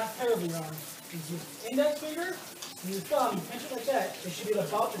not terribly wrong, is your index finger and your thumb, you pinch it like that, they should be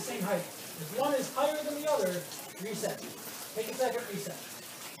about the same height. If one is higher than the other, reset. Take a second, reset.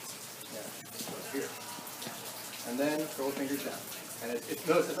 Yeah, so it's here. And then throw the fingers down. And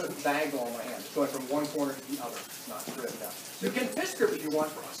notice it doesn't bag on my hand. It's going from one corner to the other. It's not straight down. You can fist grip if you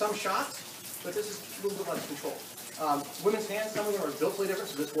want for some shots, but this is a little bit less control. Women's hands, some of them are built slightly different,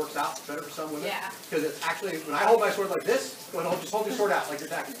 so this works out better for some women. Yeah. Because it's actually, when I hold my sword like this, just hold your sword out like you're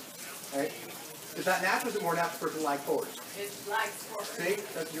attacking. Right? Is that natural, or is it more natural for it to lag forward? It lags forward. See?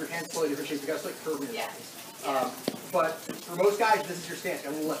 That's your hand's slightly different shape. You got a slight curve in your Yeah. body. But for most guys, this is your stance. I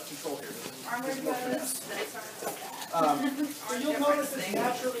will let control here. Armored goes, then I start with that. So you'll notice this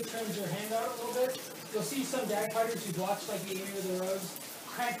naturally turns your hand out a little bit. You'll see some dag fighters who watch like the area of the roads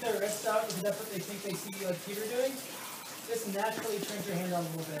crank their wrists out because that's what they think they see like Peter doing. This naturally turns your hand out a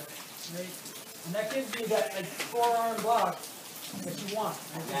little bit, right? And that gives you that like forearm block that you want.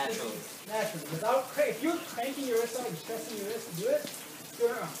 Right? Naturally. Naturally. Without if you're cranking your wrist out and stressing your wrist to do it,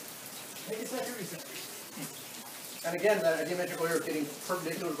 take a second reset. And again, I did mention earlier getting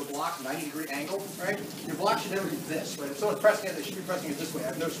perpendicular to the block, 90-degree angle, right? Your block should never be this, right? If someone's pressing it, they should be pressing it this way. I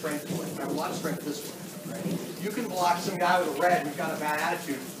have no strength this way. I have a lot of strength this way, right? You can block some guy with a red who's got a bad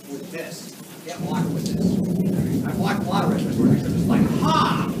attitude with this. You can't block it with this. Right? I blocked a lot of red where they're just like,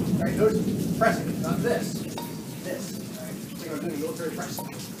 ha! Right? Notice pressing it, not this. This, right? It's like I'm doing military press.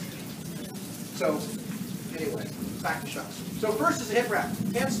 So, anyway, back to shots. So first is a hip wrap.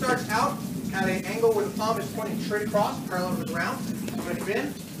 Hand starts out at an angle where the palm is pointing straight across, parallel to the ground. I'm going to come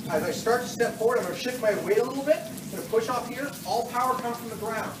in. As I start to step forward, I'm going to shift my weight a little bit. I'm going to push off here. All power comes from the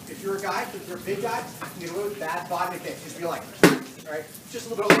ground. If you're a guy, if you're a big guy, you get a really bad body kick. Just be like, all right? Just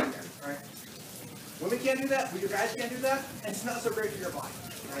a little bit like that, all right? Women can't do that. Your guys can't do that. And it's not so great for your body,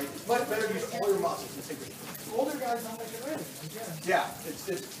 all right? It's much better to use all your muscles in synchronization. Older guys don't like it ready. Yeah, it's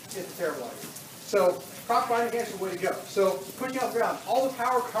a terrible idea. So, prop binding hands is the way to go. So, pushing off the ground, all the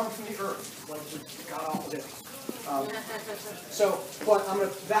power comes from the earth, like we got off of it.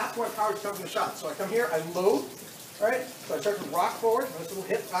 But that's where power comes from the shot. So I come here, I load, right? So I start to rock forward, there's a little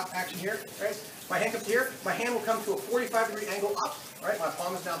hip action here, right? My hand comes here, my hand will come to a 45-degree angle up, right? My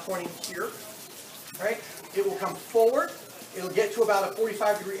palm is now pointing here, right? It will come forward, it'll get to about a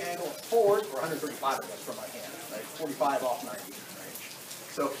 45-degree angle forward, or 135 I guess from my hand, right? 45 off 90.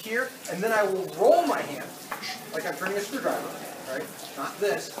 So here, and then I will roll my hand like I'm turning a screwdriver, right? Not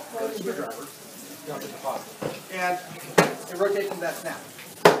this, but a screwdriver. And it rotates from that snap.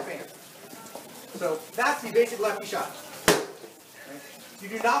 Bam. So that's the basic lefty shot. Right? You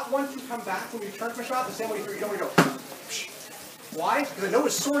do not want to come back when you turn from a shot the same way you don't want to go. Why? Because I know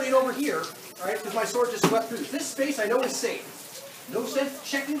his sword ain't over here, right? Because my sword just swept through. This space I know is safe. No sense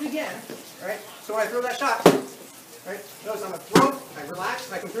checking it again, right? So when I throw that shot, right? Notice I'm going to throw, I relax,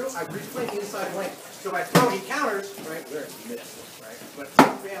 and I come through, I reclaim the inside lane. So if I throw, he counters, right? There, he missed, right? But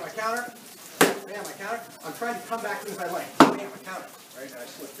bam, I counter, bam, I counter. I'm trying to come back to the inside lane. Bam, I counter, right? And I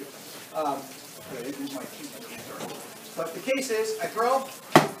slip through. But the case is, I throw,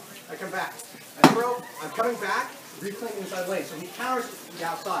 I come back. I throw, I'm coming back, reclaim the inside lane. So he counters the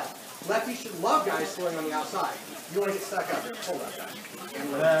outside. Lefties should love guys throwing on the outside. You don't want to get stuck out there. Hold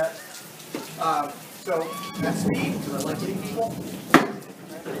that guy. So that's speed, because I like hitting people.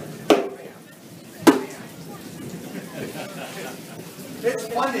 It's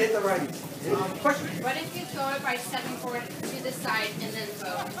fun to hit the righties. Question? What if you throw it by stepping forward to the side and then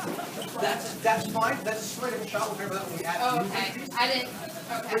throw? That's fine. That's a straight up shot. We'll remember that when we add Oh, okay. I didn't.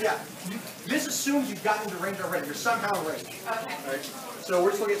 Okay. But yeah, this assumes you've gotten into range already. You're somehow in range. Okay. Right? So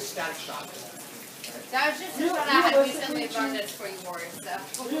we're just looking at static shots. That was just a shot I had recently learned at Spring Wars,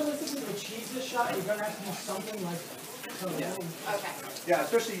 so. Realistically, to achieve this shot, you're going to have to do something like. Yeah. Okay. Yeah,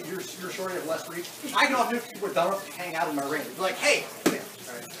 especially you're short of less reach. I can often do people with dumb to hang out in my range. Be like, hey. Yeah.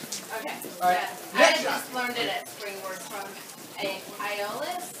 All right. Okay. All right. Yeah. I had just learned it at Spring Wars from a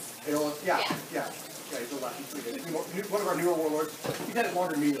Iolus. Yeah. Yeah, he's a lefty. One of our newer warlords. He's had it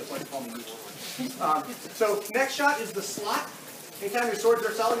longer than me, that's why they call me new warlord. So next shot is the slot. Anytime your swords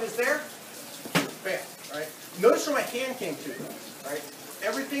are solid is there, bam, right? Notice where my hand came to, right?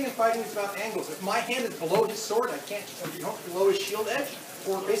 Everything in fighting is about angles. If my hand is below his sword, I can't, below his shield edge,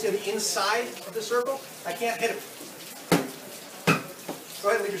 or basically the inside of the circle, I can't hit him. Go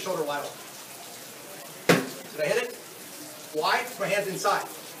ahead and leave your shoulder wide open. Did I hit it? Why? Because my hand's inside.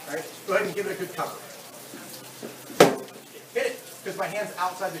 Right? Go ahead and give it a good cover. Hit it, because my hand's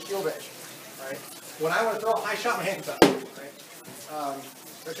outside the shield edge. Right? When I want to throw a high shot, my hand comes up. Right?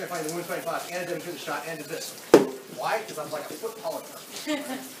 They're trying to find the women's fighting class. Anna didn't do the shot, Anna did this. Why? Because I'm like a foot taller than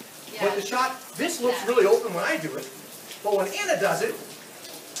her. Yeah. But the shot, this looks really open when I do it, but when Anna does it,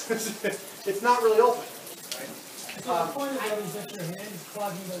 it's not really open. Right? So the point of having just your hand is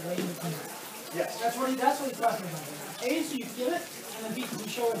clogging the lane between it. Yes. That's what he's talking about. A, so you feel it, and then B, you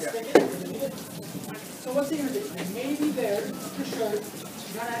show and stick it. So what's the irritation? It may be there, for sure.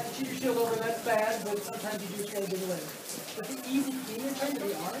 You gotta have to cheat your shield over, that's bad, but sometimes you do try to get away. But the easy thing you're trying to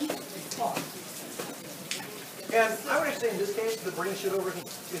be armed is clogged. And I would actually say in this case, the bringing shield over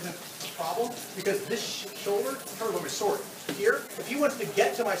isn't a problem, because this shoulder covered over his sword. Here, if he wants to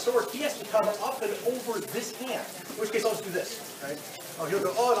get to my sword, he has to come up and over this hand. In which case, I'll just do this, right? Oh, he'll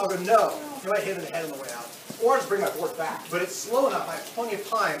go, oh, and I'll go, no. He might hit him in the head on the way out. Or I'll just bring my board back. But it's slow enough, I have plenty of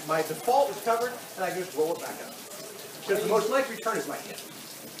time. My default is covered, and I can just roll it back up. Because the most likely return is my hit.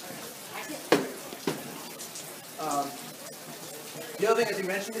 The other thing, as you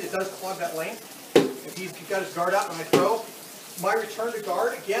mentioned, it does clog that lane. If he's got his guard out when I throw, my return to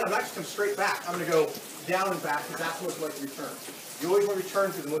guard, again, I'm not just going straight back. I'm going to go down and back because that's the most likely return. You always want to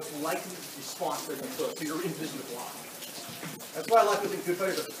return to the most likely response they're going to throw, so you're in position to block. That's why I like those good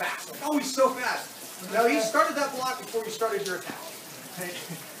players are fast. Like, oh, he's so fast. No, he started that block before you started your attack. Right?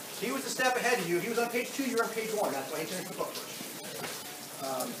 He was a step ahead of you. He was on page 2, you were on page 1. That's why he finished the book first.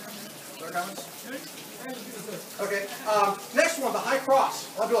 Other comments? Okay. Next one, the high cross.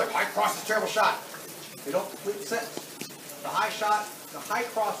 A lot of people are like, high cross is a terrible shot. They don't complete the sentence. The high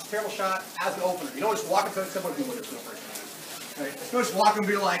cross is a terrible shot as the opener. You don't just walk into someone and do what it's going to right? You don't just walk and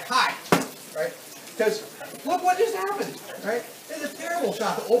be like, hi. Right? Because look what just happened. Right? It's a terrible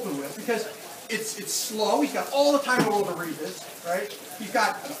shot to open with because it's slow. He's got all the time in the world to read this. Right? He's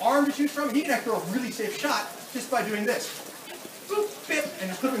got an arm to shoot from. He can actually throw a really safe shot just by doing this. Boop, bip, and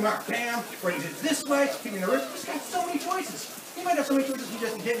just put me mark, bam, or he did it this way, keep me in the wrist. He's got so many choices. He might have so many choices he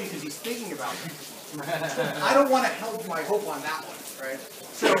doesn't hit me because he's thinking about it. I don't want to help my hope on that one, right?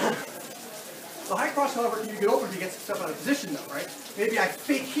 So, the high cross, however, you get over if he gets himself out of position, though, right? Maybe I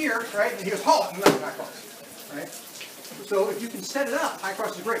fake here, right, and he goes, halt, and that's high cross, right? So, if you can set it up, high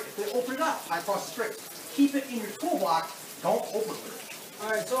cross is great. If they open it up, high cross is great. Keep it in your toolbox, don't open it. All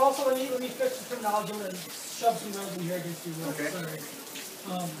right, so also let me fix the terminology. I'm going to shove some words in here against you. Okay.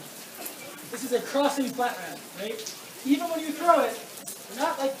 Sorry. This is a crossing flat wrap, right? Even when you throw it, you're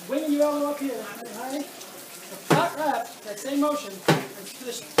not like winging you all the way up here. Right? The flat wrap, that same motion, to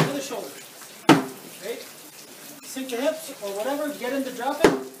the shoulder. Right? Sink the hips or whatever, get him to drop it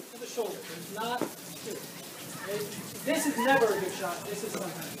to the shoulder. It's not two. Right? This is never a good shot. This is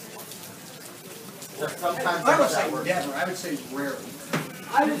sometimes. I would say never. I would say rarely.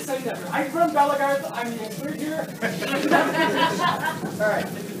 I would say never. I'm from Bellegarde. I'm the expert here. All right.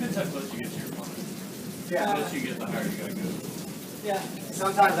 It depends how close you get to your opponent. Yeah. The closer you get, the higher you gotta go. Yeah.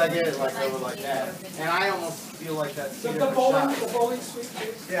 Sometimes I get it like over like that, and I almost feel like that's The bowling sweep.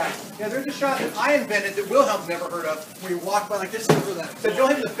 Yeah, there's a shot that I invented that Wilhelm's never heard of, where you walk by like this and through that. So don't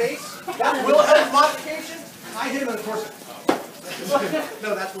hit him in the face. That Wilhelm modification, I hit him in the torso.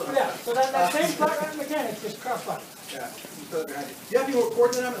 No, that's Wilhelm. Yeah, so that same flat wrap mechanic, just cross by. Yeah. You have to be more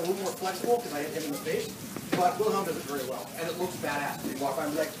coordinated and a little more flexible because I hit him in the face. But Wilhelm does it very well, and it looks badass. You walk by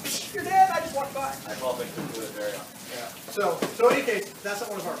and be like, "You're dead! I just walked by." I call victim to it very often. Yeah. So in any case, that's not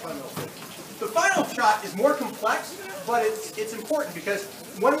one of our fundamentals. The final shot is more complex, but it's important because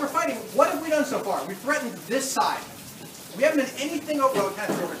when we're fighting, what have we done so far? We've threatened this side. We haven't done anything over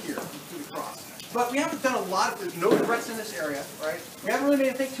here to the cross. But we haven't done a lot of, there's no threats in this area, right? We haven't really made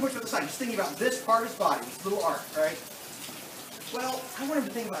him think too much about the side. Just thinking about this part of his body, this little arc, right? Well, I want him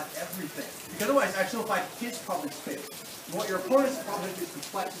to think about everything. Because otherwise, I simplify his problem space. You want your opponent's problem to be as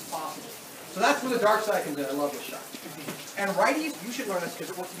complex as possible. So that's where the dark side comes in. I love this shot. And righties, you should learn this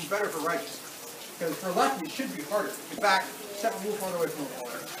because it works even better for righties. Because for lefties, it should be harder. In fact, step a little farther away from the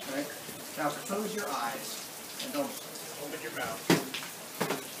corner, right? Now, close your eyes and don't open your mouth.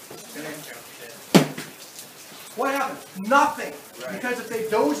 What happens? Nothing. Right. Because if they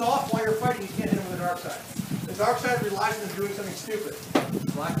doze off while you're fighting, you can't hit them with the dark side. The dark side relies on them doing something stupid.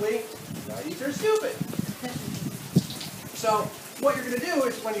 Luckily, righties are stupid. So what you're going to do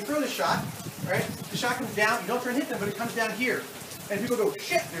is when you throw the shot, right? The shot comes down. You don't try and hit them, but it comes down here. And people go,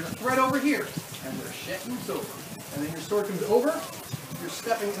 shit, there's a threat over here. And where shit moves over. And then your sword comes over. You're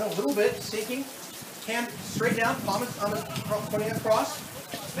stepping in a little bit, sinking. Hand straight down, palm is on the pointing across.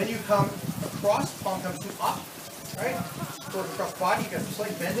 Then you come across, palm comes up. Right? Sword across the body, you got a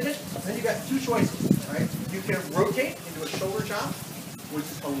slight bend in it. Then you got two choices, right? You can rotate into a shoulder chop, which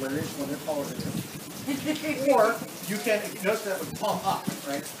is hilarious when they're taller than you. Or you can, if you notice that with the palm up,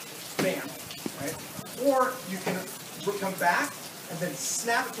 right? Bam, right? Or you can come back and then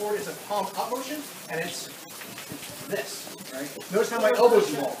snap it forward as a palm up motion, and it's this, right? Notice how my elbow's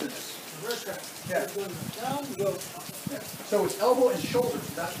involved in this. Yeah. Down, go. Yeah. So it's elbow and shoulder.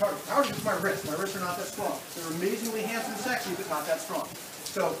 That's power. Power is just my wrist. My wrists are not that strong. They're amazingly handsome and sexy, but not that strong.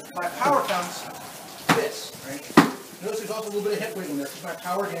 So my power comes this, right? Notice there's also a little bit of hip wiggle there because my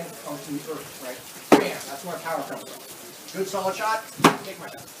power again comes from the earth, right? Bam. That's where my power comes from. Good solid shot. Take my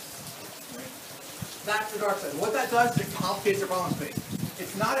shot. Right? That's the dark side. What that does is it complicates your balance space.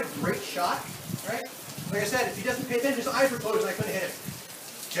 It's not a great shot, right? Like I said, if he doesn't pay attention, his eyes were closed and I couldn't hit him.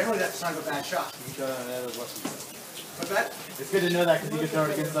 Generally, that's a sign of a bad shot. What's that? It's good to know that because you can throw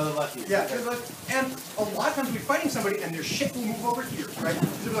it against other lefties. Yeah, and a lot of times we're fighting somebody and their shit will move over here, right?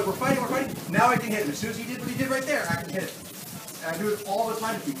 So like, we're fighting, now I can hit him. As soon as he did what he did right there, I can hit him. And I do it all the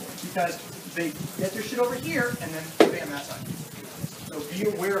time to people because they get their shit over here, and then bam, that side. So be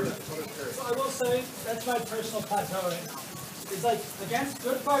aware of that. So I will say, that's my personal plateau right now. It's like, against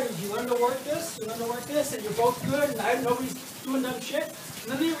good fighters, you learn to work this, and you're both good, and nobody's doing dumb shit.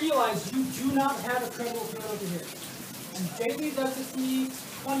 And then they realize you do not have a credible threat over here. And JB does this to me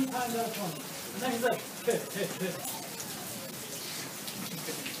 20 times out of 20. And then he's like, hit.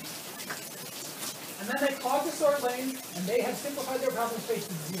 And then they clog the sword lane, and they have simplified their problem space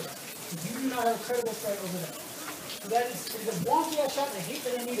to 0. Because you do not have a credible threat over there. So that is a wonky ass shot, and I hate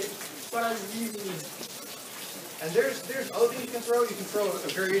that I need it, but I really need it. And there's other things you can throw. You can throw a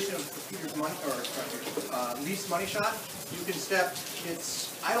variation of Peter's money or least money shot. You can step.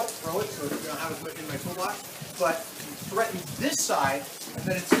 I don't throw it, so I don't have it in my toolbox. But threaten this side, and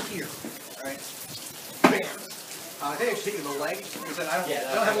then it's here, right? Bam. I think I should take it in the leg because then I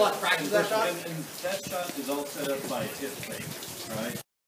don't have a lot of practice with that shot. And that shot is all set up by hip fake, right?